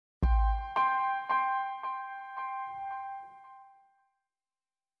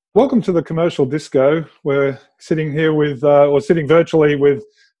Welcome to the Commercial Disco. We're sitting here with, or sitting virtually with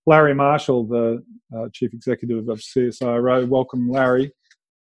Larry Marshall, the Chief Executive of CSIRO. Welcome, Larry.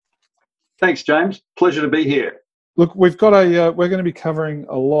 Thanks, James. Pleasure to be here. Look, we're going to be covering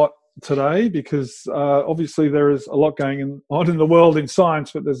a lot today because obviously there is a lot going on in the world in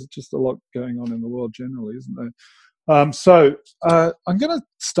science, but there's just a lot going on in the world generally, isn't there? So I'm going to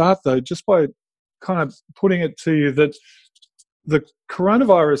start though just by kind of putting it to you that the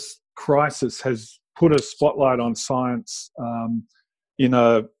coronavirus crisis has put a spotlight on science in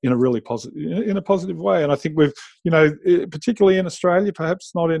a really positive way, and I think we've, particularly in Australia,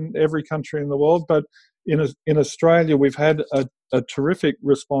 perhaps not in every country in the world, but in Australia we've had a terrific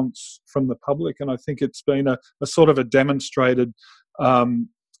response from the public, and I think it's been a sort of a demonstrated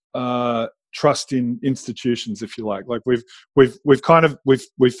trust in institutions, if you like. Like we've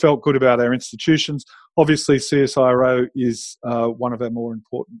felt good about our institutions. Obviously, CSIRO is one of our more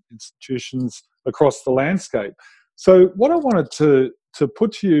important institutions across the landscape. So, what I wanted to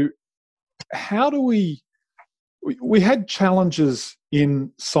put to you, how do we had challenges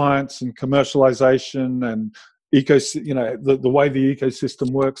in science and commercialization and the way the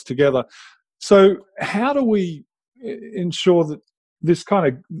ecosystem works together. So, how do we ensure that this kind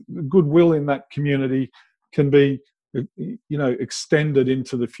of goodwill in that community can be, extended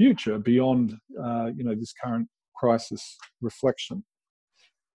into the future beyond, this current crisis reflection?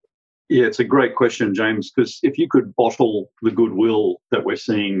 Yeah, it's a great question, James, because if you could bottle the goodwill that we're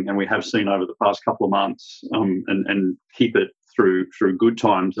seeing and we have seen over the past couple of months, and keep it through good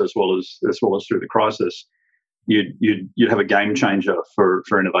times as well as through the crisis, you'd have a game changer for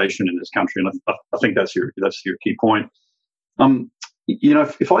innovation in this country, and I think that's your key point.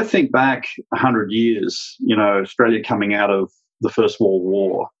 If I think back 100 years, Australia coming out of the First World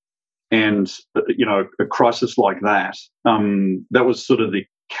War, and a crisis like that, that was sort of the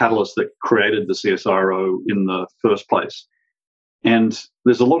catalyst that created the CSIRO in the first place. And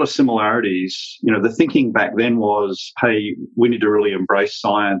there's a lot of similarities. The thinking back then was, hey, we need to really embrace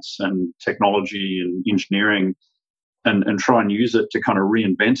science and technology and engineering and try and use it to kind of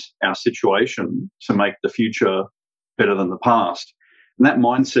reinvent our situation to make the future better than the past. And that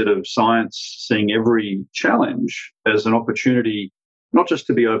mindset of science seeing every challenge as an opportunity, not just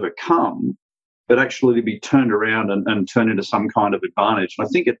to be overcome, but actually to be turned around and turned into some kind of advantage. And I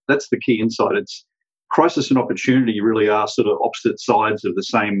think that's the key insight. It's crisis and opportunity really are sort of opposite sides of the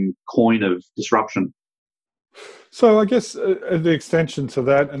same coin of disruption. So I guess the extension to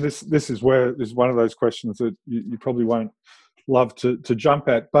that, and this is one of those questions that you probably won't love to jump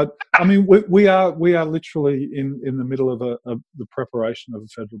at, but I mean we are literally in the middle of the preparation of a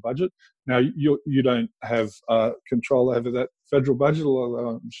federal budget. Now you don't have control over that federal budget, although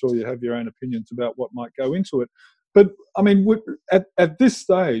I'm sure you have your own opinions about what might go into it. But I mean, at this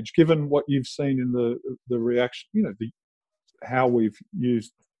stage, given what you've seen in the reaction,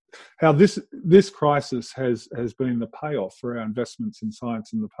 how this crisis has been the payoff for our investments in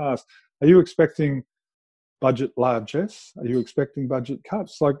science in the past, are you expecting budget largesse? Are you expecting budget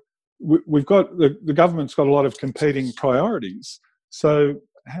cuts? Like we've got the government's got a lot of competing priorities. So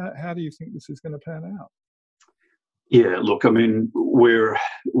how do you think this is going to pan out? Yeah, look, I mean, we're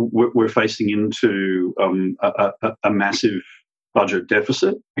facing into a massive budget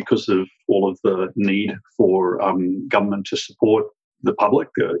deficit because of all of the need for government to support the public,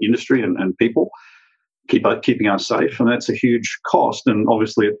 industry, and people, keeping us safe, and that's a huge cost. And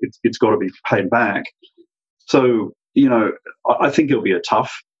obviously, it's got to be paid back. So, I think it'll be a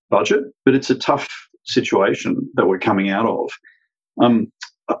tough budget, but it's a tough situation that we're coming out of.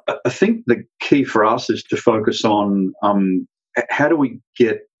 I think the key for us is to focus on how do we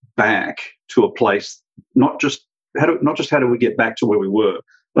get back to a place, not just how do we get back to where we were.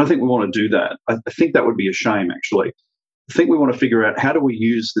 I don't think we want to do that. I think that would be a shame, actually. I think we want to figure out how do we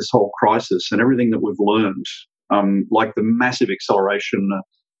use this whole crisis and everything that we've learned, like the massive acceleration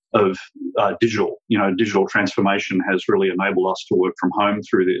of digital transformation has really enabled us to work from home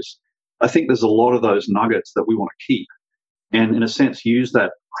through this. I think there's a lot of those nuggets that we want to keep and, in a sense, use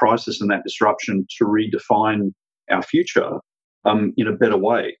that crisis and that disruption to redefine our future in a better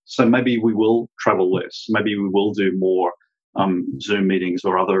way. So maybe we will travel less. Maybe we will do more Zoom meetings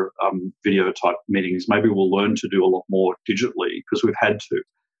or other video type meetings. Maybe we'll learn to do a lot more digitally because we've had to.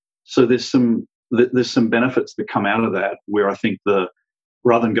 So there's some benefits that come out of that where I think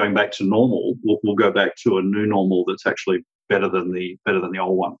rather than going back to normal, we'll go back to a new normal that's actually better than the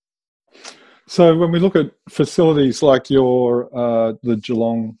old one. So when we look at facilities like the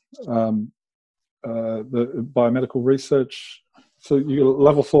Geelong, the biomedical research, so you got a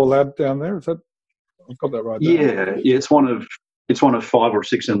level 4 lab down there, is that? I've got that right. Yeah, it's one of It's one of 5 or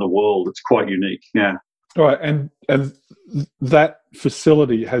 6 in the world. It's quite unique. Yeah. All right, and that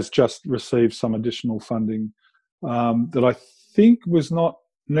facility has just received some additional funding that I think was not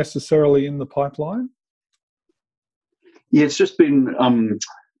necessarily in the pipeline. Yeah, it's just been.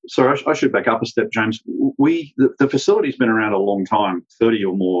 Sorry, I should back up a step, James. The facility's been around a long time, 30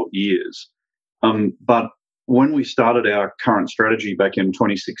 or more years. But when we started our current strategy back in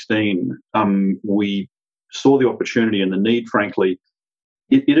 2016, we saw the opportunity and the need, frankly.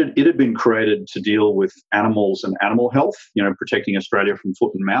 It had been created to deal with animals and animal health, protecting Australia from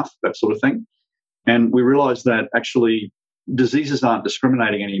foot and mouth, that sort of thing. And we realised that actually diseases aren't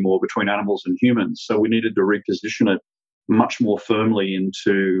discriminating anymore between animals and humans. So we needed to reposition it much more firmly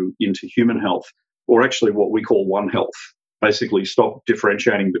into human health, or actually what we call One Health. Basically, stop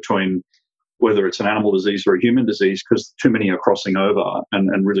differentiating between whether it's an animal disease or a human disease, because too many are crossing over,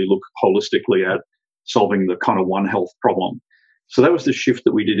 and really look holistically at solving the kind of One Health problem. So that was the shift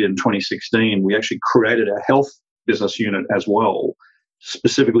that we did in 2016. We actually created a health business unit as well,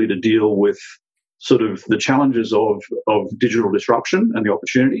 specifically to deal with sort of the challenges of digital disruption and the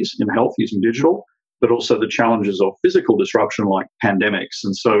opportunities in health using digital, but also the challenges of physical disruption like pandemics.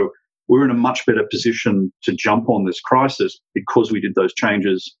 And so we're in a much better position to jump on this crisis because we did those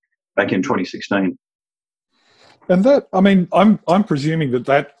changes back in 2016. And that, I mean, I'm presuming that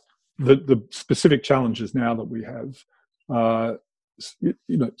the specific challenges now that we have,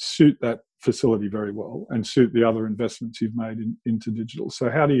 suit that facility very well and suit the other investments you've made into digital. So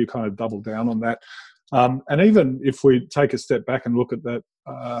how do you kind of double down on that? And even if we take a step back and look at that,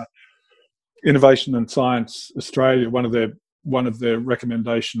 Innovation and Science Australia, one of their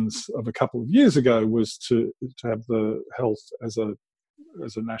recommendations of a couple of years ago was to have the health as a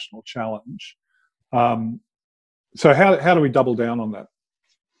national challenge. So how do we double down on that?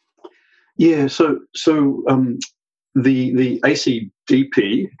 Yeah, so the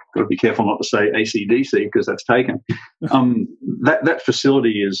ACDP, got to be careful not to say ACDC because that's taken. That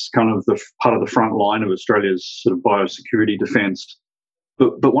facility is kind of the part of the front line of Australia's sort of biosecurity defence.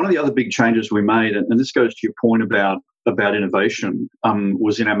 But one of the other big changes we made, and this goes to your point about innovation,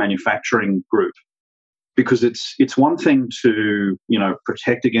 was in our manufacturing group, because it's one thing to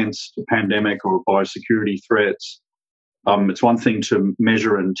protect against a pandemic or biosecurity threats. It's one thing to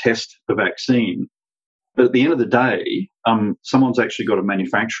measure and test the vaccine. But at the end of the day, someone's actually got to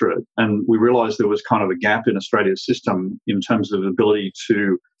manufacture it. And we realised there was kind of a gap in Australia's system in terms of ability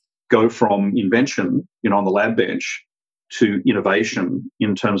to go from invention, on the lab bench, to innovation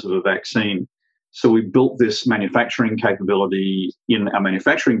in terms of a vaccine. So we built this manufacturing capability in our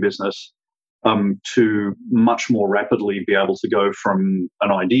manufacturing business to much more rapidly be able to go from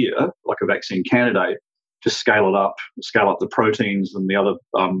an idea, like a vaccine candidate, to scale up the proteins and the other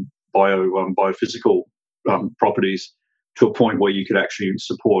biophysical properties to a point where you could actually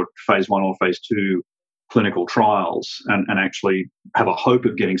support phase 1 or phase 2 clinical trials and actually have a hope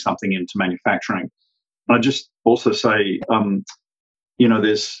of getting something into manufacturing. And I just also say,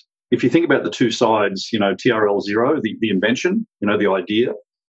 there's, if you think about the two sides, TRL0, the invention, the idea,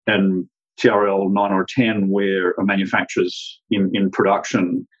 and TRL 9 or 10, where a manufacturer's in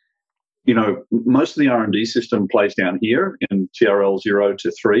production, most of the R&D system plays down here in TRL 0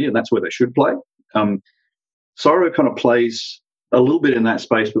 to 3, and that's where they should play. CSIRO kind of plays a little bit in that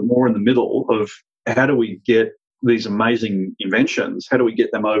space, but more in the middle of how do we get these amazing inventions, how do we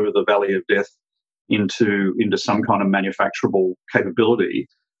get them over the valley of death into some kind of manufacturable capability.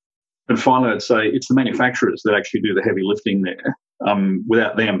 And finally, I'd say it's the manufacturers that actually do the heavy lifting there.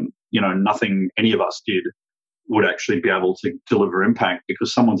 Without them, nothing any of us did would actually be able to deliver impact,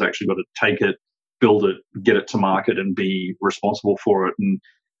 because someone's actually got to take it, build it, get it to market, and be responsible for it. And,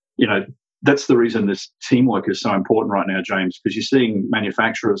 that's the reason this teamwork is so important right now, James, because you're seeing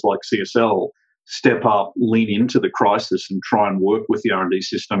manufacturers like CSL step up, lean into the crisis and try and work with the R&D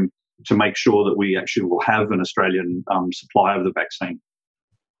system to make sure that we actually will have an Australian supply of the vaccine.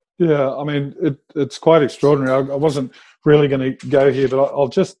 Yeah, I mean, it's quite extraordinary. I wasn't really going to go here, but I'll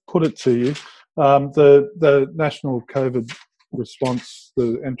just put it to you. The National COVID Response,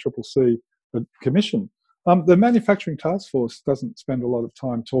 the NCCC Commission, the Manufacturing Task Force doesn't spend a lot of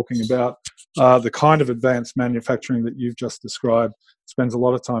time talking about the kind of advanced manufacturing that you've just described. It spends a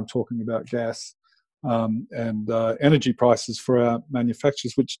lot of time talking about gas and energy prices for our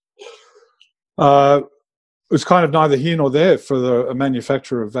manufacturers, which was kind of neither here nor there for a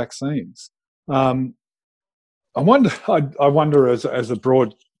manufacturer of vaccines. I wonder as a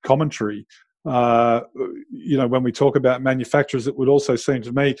broad commentary, when we talk about manufacturers, it would also seem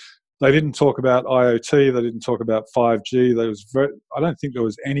to me They didn't talk about IoT. They didn't talk about 5G. I don't think there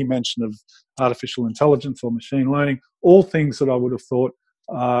was any mention of artificial intelligence or machine learning. All things that I would have thought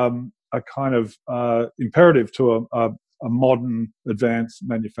are kind of imperative to a modern, advanced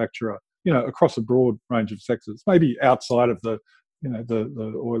manufacturer. Across a broad range of sectors, maybe outside of the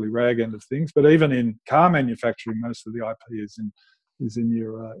oily rag end of things, but even in car manufacturing, most of the IP is in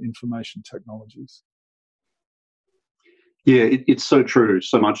your information technologies. Yeah, it's so true.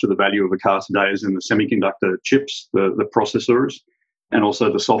 So much of the value of a car today is in the semiconductor chips, the processors, and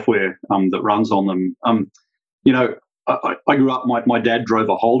also the software that runs on them. I grew up. My dad drove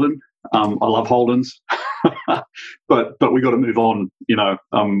a Holden. I love Holdens, but we got to move on.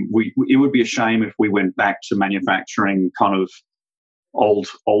 It would be a shame if we went back to manufacturing kind of old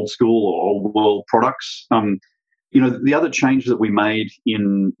school or old world products. The other change that we made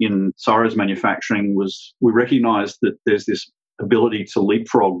in CSIRO's manufacturing was we recognised that there's this ability to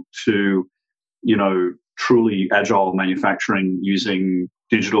leapfrog to, truly agile manufacturing using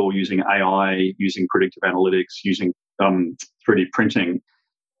digital, using AI, using predictive analytics, using 3D printing,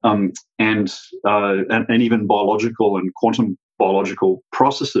 and even biological and quantum biological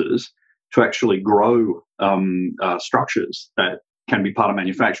processes to actually grow structures that can be part of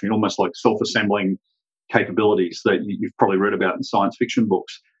manufacturing, almost like self-assembling capabilities that you've probably read about in science fiction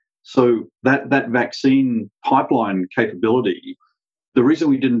books. So that vaccine pipeline capability, the reason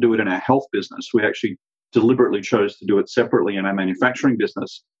we didn't do it in our health business, we actually deliberately chose to do it separately in our manufacturing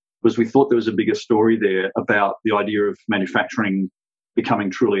business, was we thought there was a bigger story there about the idea of manufacturing becoming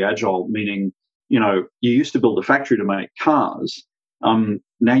truly agile, meaning, you used to build a factory to make cars.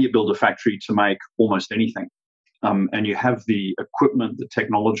 Now you build a factory to make almost anything. And you have the equipment, the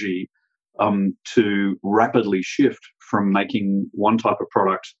technology to rapidly shift from making one type of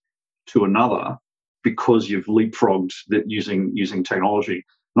product to another because you've leapfrogged that using technology.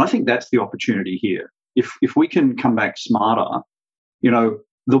 And I think that's the opportunity here. If we can come back smarter,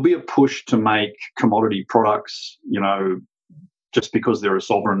 there'll be a push to make commodity products, just because they're a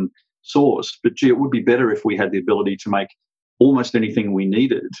sovereign source. But gee, it would be better if we had the ability to make almost anything we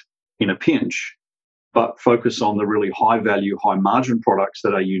needed in a pinch, but focus on the really high value, high margin products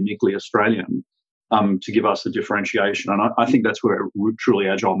that are uniquely Australian to give us a differentiation. And I think that's where truly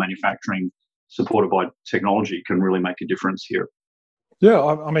agile manufacturing supported by technology can really make a difference here. Yeah,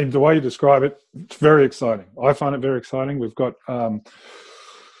 I mean, the way you describe it, it's very exciting. I find it very exciting. We've got,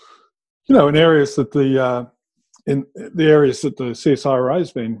 in areas that the CSIRO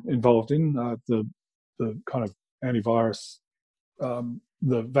has been involved in, the kind of antivirus,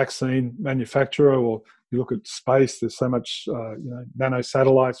 the vaccine manufacturer, or you look at space, there's so much, nano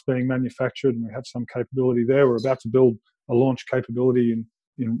satellites being manufactured, and we have some capability there. We're about to build a launch capability in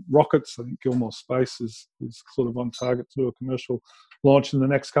rockets. I think Gilmore Space is sort of on target to do a commercial launch in the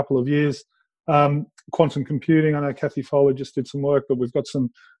next couple of years. Quantum computing, I know Kathy Foley just did some work, but we've got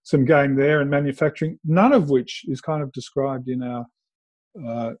some game there in manufacturing, none of which is kind of described in our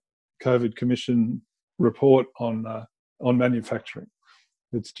COVID Commission report on manufacturing.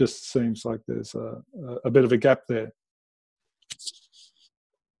 It just seems like there's a bit of a gap there.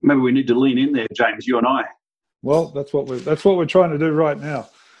 Maybe we need to lean in there, James, you and I. Well, that's what we're trying to do right now.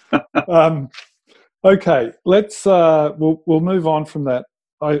 Okay, let's we'll move on from that.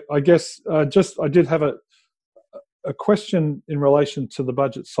 I guess I did have a question in relation to the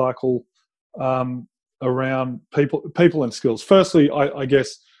budget cycle around people and skills. Firstly, I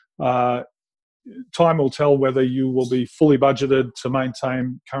guess time will tell whether you will be fully budgeted to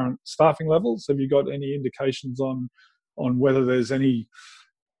maintain current staffing levels. Have you got any indications on whether there's any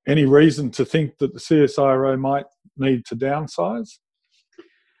reason to think that the CSIRO might need to downsize?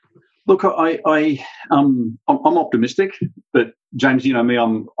 Look, I'm optimistic, but James, you know me,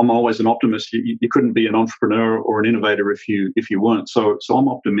 I'm always an optimist. You couldn't be an entrepreneur or an innovator if you weren't. So I'm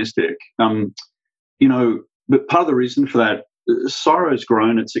optimistic. But part of the reason for that, CSIRO has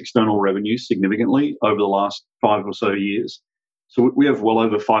grown its external revenue significantly over the last 5 or so years. So we have well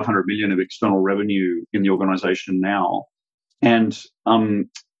over 500 million of external revenue in the organisation now, and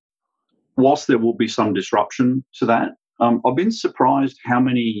whilst there will be some disruption to that, I've been surprised how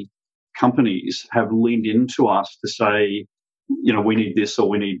many companies have leaned into us to say, we need this or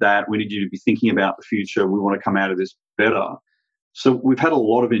we need that. We need you to be thinking about the future. We want to come out of this better. So we've had a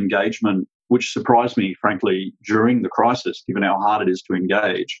lot of engagement, which surprised me, frankly, during the crisis, given how hard it is to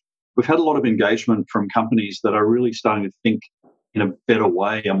engage. We've had a lot of engagement from companies that are really starting to think in a better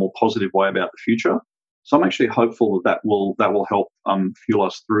way, a more positive way about the future. So I'm actually hopeful that will help fuel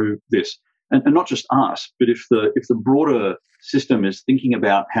us through this. And not just us, but if the broader system is thinking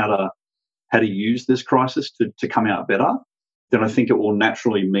about how to use this crisis to come out better, then I think it will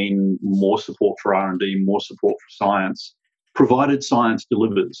naturally mean more support for R&D, more support for science, provided science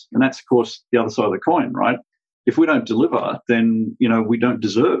delivers. And that's, of course, the other side of the coin, right? If we don't deliver, then, we don't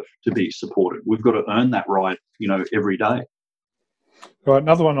deserve to be supported. We've got to earn that right, every day. Right,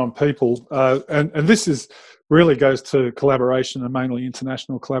 another one on people, and this is really goes to collaboration and mainly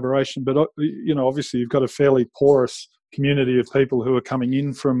international collaboration. But obviously you've got a fairly porous community of people who are coming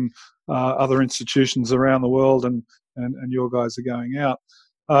in from other institutions around the world, and your guys are going out.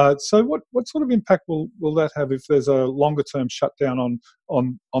 So what sort of impact will that have if there's a longer term shutdown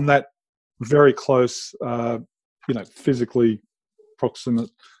on that very close, physically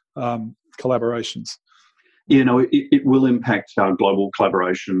proximate collaborations? It will impact our global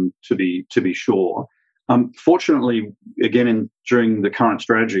collaboration to be sure. Fortunately, again, during the current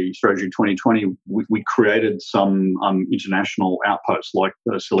strategy 2020, we created some international outposts like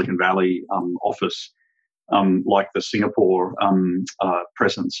the Silicon Valley office, like the Singapore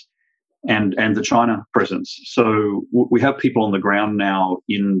presence, and the China presence. So we have people on the ground now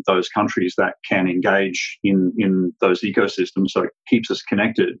in those countries that can engage in those ecosystems. So it keeps us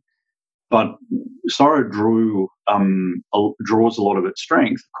connected. But CSIRO draws a lot of its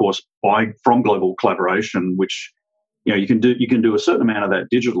strength, of course, from global collaboration, which you can do a certain amount of that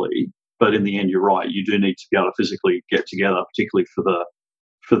digitally. But in the end, you're right. You do need to be able to physically get together, particularly for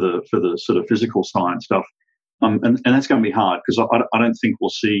the sort of physical science stuff. And that's going to be hard because I don't think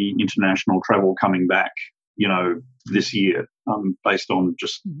we'll see international travel coming back, this year, based on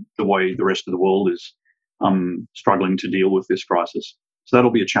just the way the rest of the world is struggling to deal with this crisis. So that'll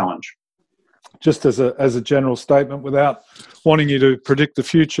be a challenge. Just as a general statement, without wanting you to predict the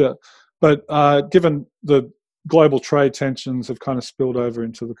future, but given the global trade tensions have kind of spilled over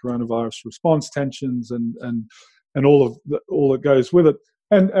into the coronavirus response tensions and all that goes with it,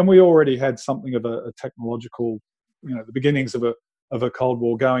 and we already had something of a technological, the beginnings of a Cold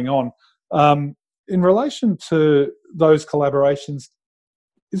War going on. In relation to those collaborations,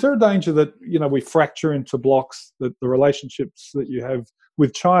 is there a danger that we fracture into blocks, that the relationships that you have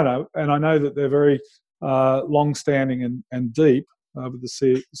with China, and I know that they're very long-standing and deep with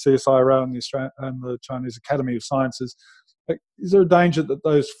the CSIRO and the Chinese Academy of Sciences, is there a danger that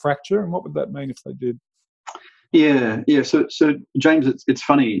those fracture, and what would that mean if they did? Yeah. So James, it's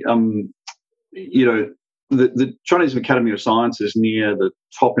funny. The Chinese Academy of Science is near the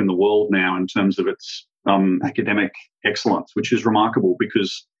top in the world now in terms of its academic excellence, which is remarkable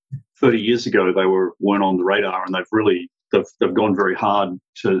because 30 years ago they weren't on the radar, and they've gone very hard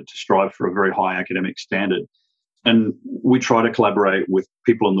to strive for a very high academic standard. And we try to collaborate with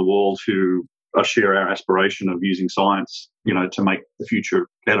people in the world who share our aspiration of using science, to make the future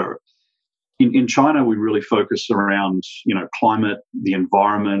better. In China, we really focus around, climate, the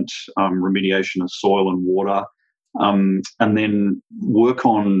environment, remediation of soil and water, and then work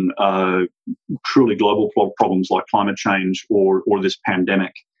on truly global problems like climate change or this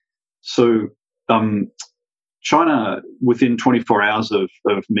pandemic. So China, within 24 hours of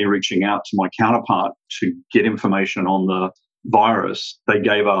me reaching out to my counterpart to get information on the virus, they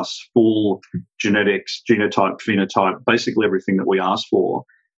gave us full genetics, genotype, phenotype, basically everything that we asked for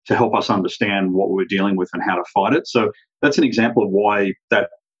to help us understand what we were dealing with and how to fight it. So that's an example of why that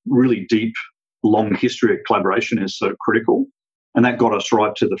really deep, long history of collaboration is so critical. And that got us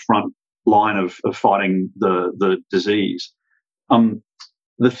right to the front line of fighting the disease.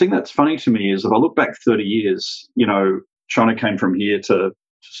 The thing that's funny to me is if I look back 30 years, China came from here to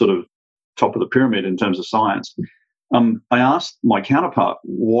sort of top of the pyramid in terms of science. I asked my counterpart,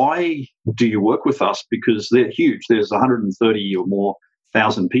 why do you work with us? Because they're huge. There's 130 or more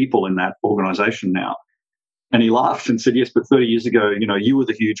thousand people in that organization now. And he laughed and said, yes, but 30 years ago, you were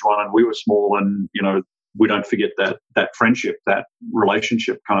the huge one and we were small, and, we don't forget that friendship, that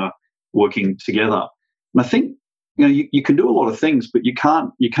relationship kind of working together. And I think, you can do a lot of things, but you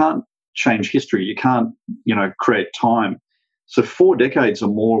can't change history. You can't, create time. So 4 decades or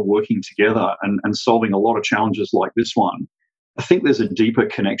more working together and solving a lot of challenges like this one, I think there's a deeper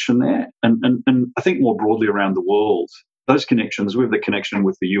connection there. And I think more broadly around the world, those connections, we have the connection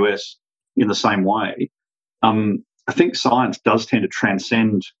with the US in the same way. I think science does tend to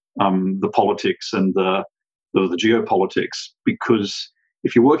transcend the politics and the geopolitics, because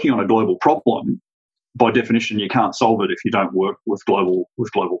if you're working on a global problem, by definition, you can't solve it if you don't work with global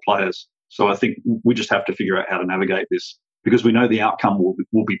players. So I think we just have to figure out how to navigate this, because we know the outcome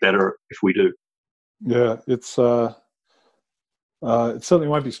will be better if we do. Yeah, it certainly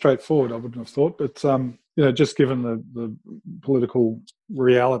won't be straightforward, I wouldn't have thought, but just given the political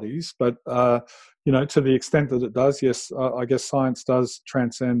realities. But to the extent that it does, yes, I guess science does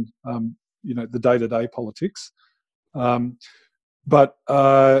transcend the day-to-day politics. But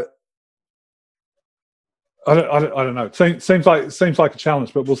I don't know. Seems like a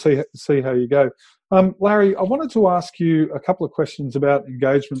challenge, but we'll see how you go. Larry, I wanted to ask you a couple of questions about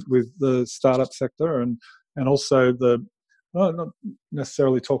engagement with the startup sector and also not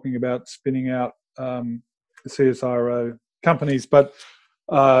necessarily talking about spinning out CSIRO companies, but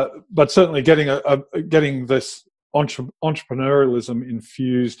certainly getting this entrepreneurialism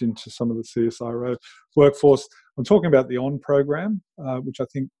infused into some of the CSIRO workforce. I'm talking about the ON program, which I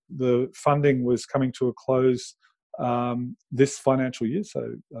think the funding was coming to a close this financial year,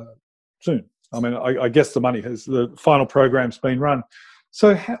 so soon. I mean, I guess the final program's been run.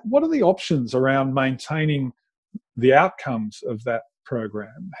 So what are the options around maintaining the outcomes of that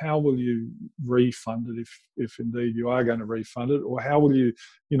program? How will you refund it if indeed you are going to refund it, or how will you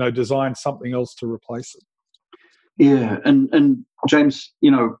design something else to replace it? Yeah, and James,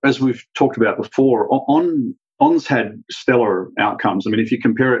 as we've talked about before, ON's had stellar outcomes. I mean, if you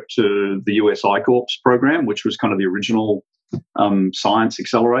compare it to the US I-Corps program, which was kind of the original science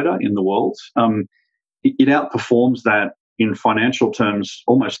accelerator in the world, it outperforms that in financial terms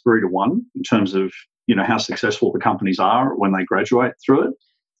almost 3 to 1 in terms of how successful the companies are when they graduate through it.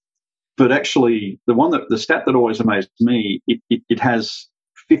 But actually, the stat that always amazed me, it has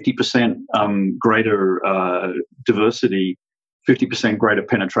 50% greater diversity, 50% greater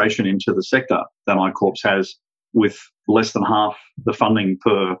penetration into the sector than I-Corps has, with less than half the funding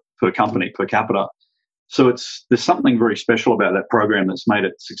per company per capita. So there's something very special about that program that's made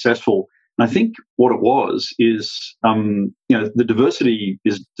it successful. And I think what it was is the diversity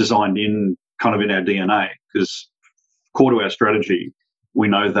is designed in kind of in our DNA, because core to our strategy, we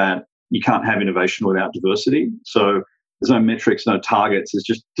know that you can't have innovation without diversity. So there's no metrics, no targets. It's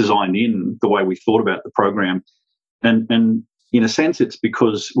just designed in the way we thought about the program. And in a sense, it's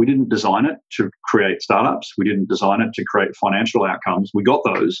because we didn't design it to create startups. We didn't design it to create financial outcomes. We got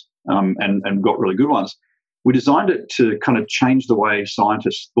those and got really good ones. We designed it to kind of change the way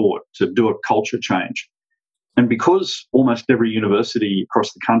scientists thought, to do a culture change. And because almost every university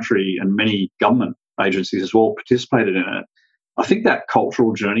across the country and many government agencies as well participated in it, I think that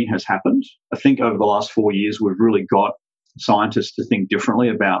cultural journey has happened. I think over the last 4 years, we've really got scientists to think differently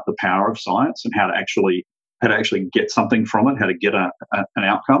about the power of science and how to actually get something from it, how to get an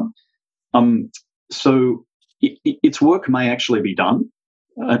outcome. So its work may actually be done,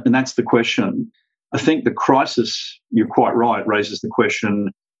 and that's the question. I think the crisis, you're quite right, raises the question: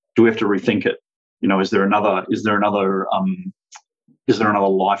 do we have to rethink it? Is there another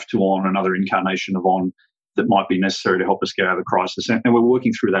life to ON, another incarnation of ON that might be necessary to help us get out of the crisis? And we're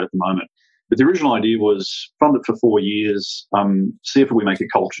working through that at the moment. But the original idea was fund it for 4 years, see if we make a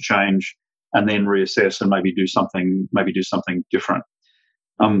culture change, and then reassess and maybe do something different.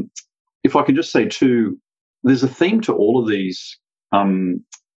 If I can just say too, there's a theme to all of these,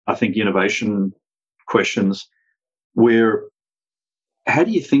 I think, innovation questions, where how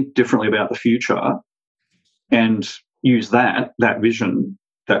do you think differently about the future and use that vision,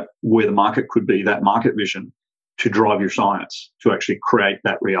 that where the market could be, that market vision, to drive your science, to actually create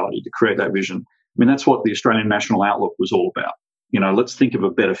that reality, to create that vision. I mean, that's what the Australian National Outlook was all about. Let's think of a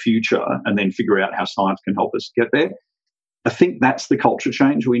better future and then figure out how science can help us get there. I think that's the culture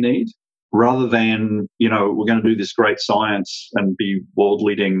change we need, rather than, we're going to do this great science and be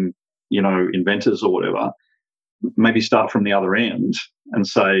world-leading, inventors or whatever. Maybe start from the other end and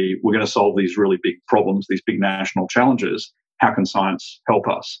say, we're going to solve these really big problems, these big national challenges. How can science help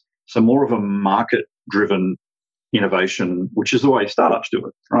us? So more of a market-driven innovation, which is the way startups do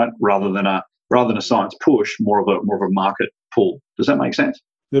it, right? Rather than a science push, more of a market pull. Does that make sense?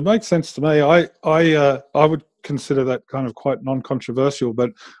 It makes sense to me. I would consider that kind of quite non-controversial,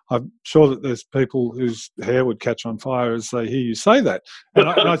 but I'm sure that there's people whose hair would catch on fire as they hear you say that. And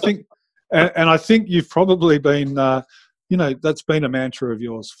I think, and I think you've probably been, that's been a mantra of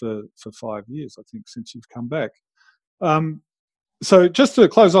yours for 5 years, I think, since you've come back. So just to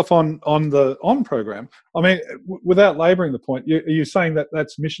close off on the ON program, I mean, without labouring the point, are you saying that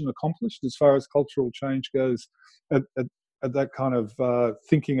that's mission accomplished as far as cultural change goes, at that kind of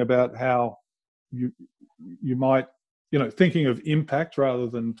thinking about how you might, thinking of impact rather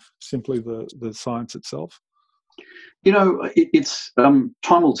than simply the science itself? It's time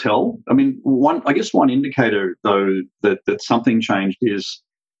will tell. I mean, one indicator though that something changed is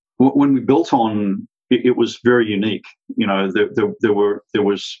when we built ON. It was very unique. There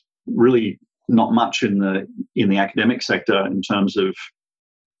was really not much in the academic sector in terms of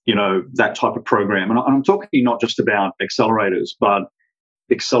that type of program. And I'm talking not just about accelerators, but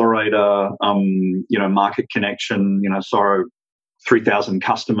accelerator, market connection. CSIRO, 3,000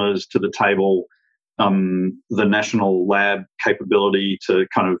 customers to the table, the national lab capability to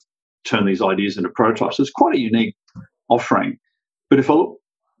kind of turn these ideas into prototypes. It's quite a unique offering. But if I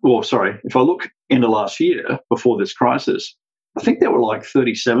look into last year before this crisis, I think there were like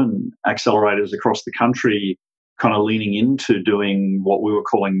 37 accelerators across the country kind of leaning into doing what we were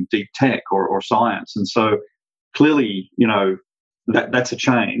calling deep tech or science. And so clearly, that's a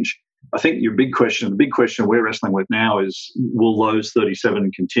change. I think the big question we're wrestling with now is, will those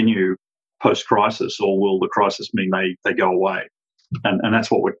 37 continue post-crisis, or will the crisis mean they go away? And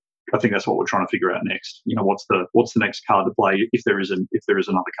that's what I think that's what we're trying to figure out next. What's the next card to play if there is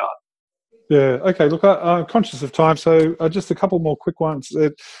another card? Yeah. Okay. Look, I'm conscious of time, so just a couple more quick ones.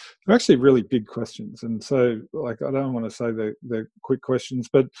 They're actually really big questions, and so I don't want to say they're quick questions,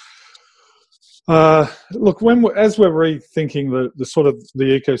 but look, as we're rethinking the sort of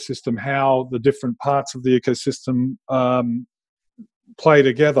the ecosystem, how the different parts of the ecosystem play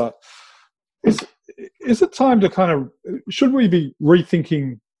together, is it time to should we be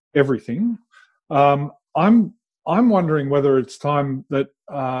rethinking everything? I'm wondering whether it's time that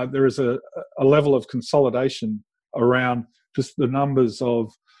there is a level of consolidation around just the numbers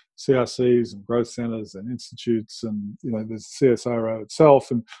of CRCs and growth centres and institutes, and there's CSIRO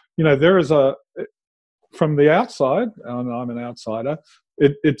itself, and there is from the outside, and I'm an outsider,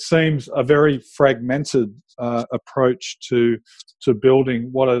 it seems a very fragmented approach to building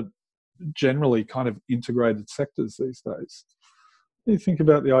what are generally kind of integrated sectors these days. What do you think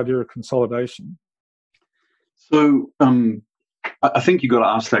about the idea of consolidation? So I think you've got to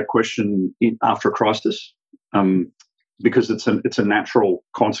ask that question after a crisis, because it's a natural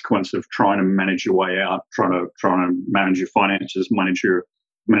consequence of trying to manage your way out, trying to manage your finances, manage your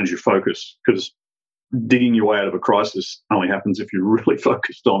focus. Because digging your way out of a crisis only happens if you're really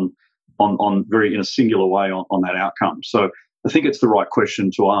focused on very in a singular way on that outcome. So I think it's the right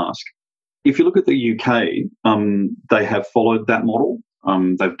question to ask. If you look at the UK, they have followed that model.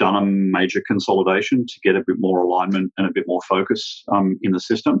 They've done a major consolidation to get a bit more alignment and a bit more focus in the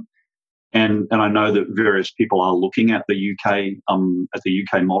system. And I know that various people are looking at the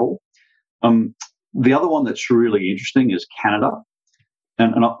UK model. The other one that's really interesting is Canada,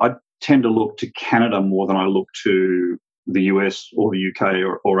 and I tend to look to Canada more than I look to the US or the UK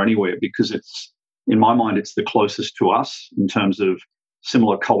or anywhere, because it's, in my mind, it's the closest to us in terms of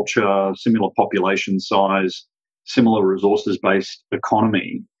similar culture, similar population size, similar resources-based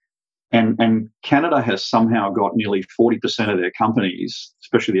economy. And Canada has somehow got nearly 40% of their companies,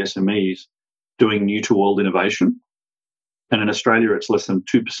 especially the SMEs, doing new-to-world innovation. And in Australia, it's less than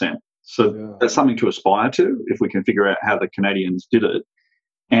 2%. So that's something to aspire to if we can figure out how the Canadians did it.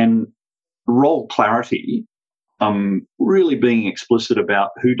 And role clarity, really being explicit about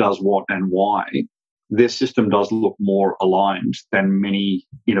who does what and why, their system does look more aligned than many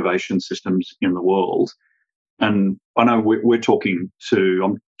innovation systems in the world. And I know we're talking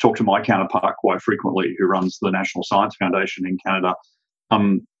to my counterpart quite frequently, who runs the National Science Foundation in Canada.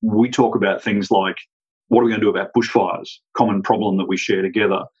 We talk about things like, what are we going to do about bushfires? Common problem that we share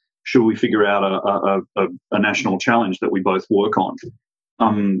together. Should we figure out a national challenge that we both work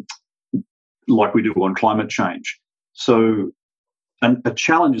on, like we do on climate change? So, and a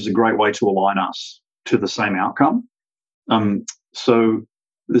challenge is a great way to align us to the same outcome. So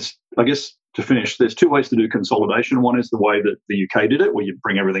this, I guess, to finish, there's two ways to do consolidation. One is the way that the UK did it, where you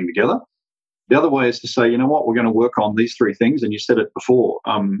bring everything together. The other way is to say, you know what, we're going to work on these three things. And you said it before.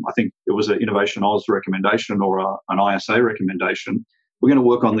 I think it was an Innovation Oz recommendation or an ISA recommendation. We're going to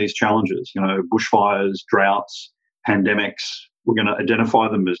work on these challenges, bushfires, droughts, pandemics. We're going to identify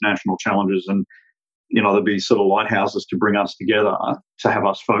them as national challenges, and there'll be sort of lighthouses to bring us together to have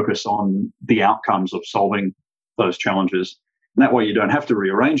us focus on the outcomes of solving those challenges. And that way, you don't have to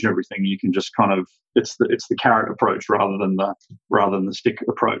rearrange everything. You can just kind of it's the carrot approach rather than the stick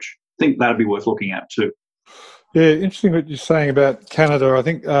approach. I think that'd be worth looking at too. Yeah, interesting what you're saying about Canada. I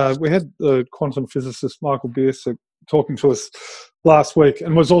think we had the quantum physicist Michael Bierce talking to us last week,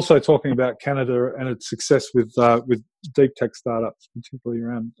 and was also talking about Canada and its success with deep tech startups, particularly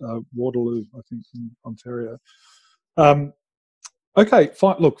around Waterloo, I think, in Ontario. Okay,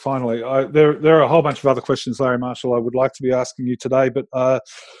 fine. Look, finally, there are a whole bunch of other questions, Larry Marshall, I would like to be asking you today, but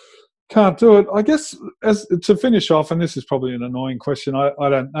can't do it. I guess as to finish off, and this is probably an annoying question, I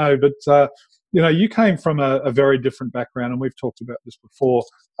don't know, but you came from a very different background, and we've talked about this before,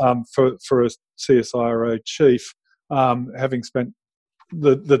 for a CSIRO chief, having spent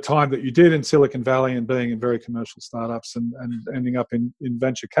the time that you did in Silicon Valley and being in very commercial startups and ending up in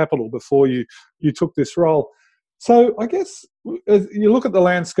venture capital before you took this role. So I guess as you look at the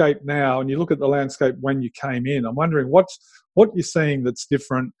landscape now and you look at the landscape when you came in, I'm wondering what you're seeing that's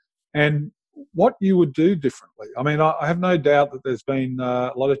different, and what you would do differently. I mean, I have no doubt that there's been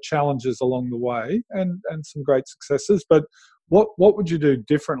a lot of challenges along the way and some great successes, but what would you do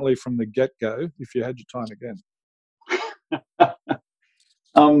differently from the get-go if you had your time again?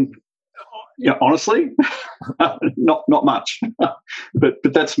 Yeah, honestly, not much. but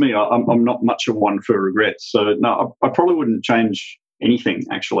that's me. I'm not much of one for regrets. So no, I probably wouldn't change anything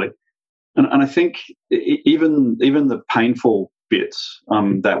actually. And I think even the painful bits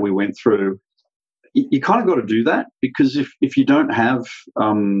that we went through, you kind of got to do that, because if you don't have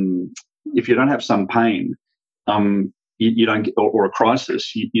some pain, you don't get, or a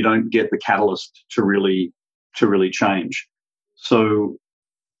crisis, you don't get the catalyst to really change. So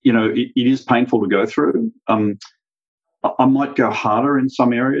it is painful to go through. I might go harder in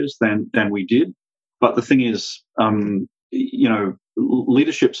some areas than we did, but the thing is,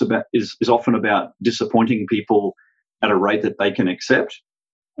 leadership is often about disappointing people at a rate that they can accept,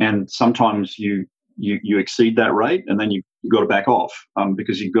 and sometimes you exceed that rate, and then you got to back off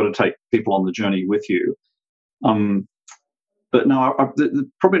because you've got to take people on the journey with you. But no,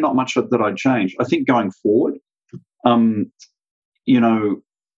 probably not much that I'd change. I think going forward, how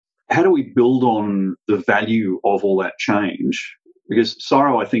do we build on the value of all that change? Because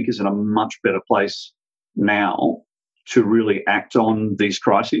CSIRO, I think, is in a much better place now to really act on these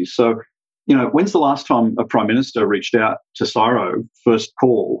crises. So, when's the last time a Prime Minister reached out to CSIRO, first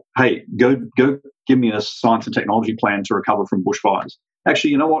call, hey, go give me a science and technology plan to recover from bushfires?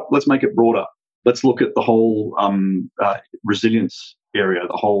 Actually, you know what? Let's make it broader. Let's look at the whole resilience area,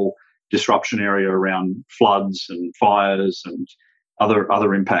 the whole disruption area around floods and fires and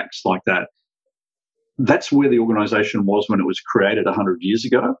other impacts like that. That's where the organisation was when it was created 100 years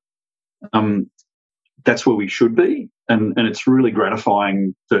ago. That's where we should be, and it's really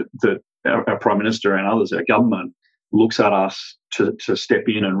gratifying that our Prime Minister and others, our government, looks at us to step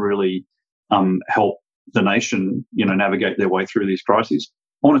in and really help the nation, navigate their way through these crises.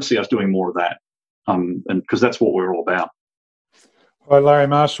 I want to see us doing more of that, and because that's what we're all about. All right, Larry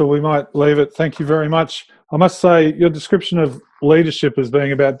Marshall, we might leave it. Thank you very much. I must say, your description of leadership as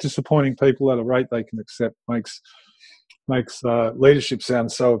being about disappointing people at a rate they can accept makes leadership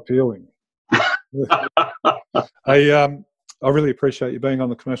sound so appealing. I really appreciate you being on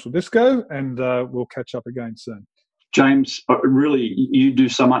the Commercial Disco, and we'll catch up again soon. James, really, you do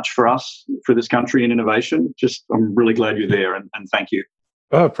so much for us, for this country and innovation. I'm really glad you're there, and thank you.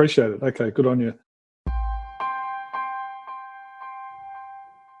 Oh, appreciate it. Okay, good on you.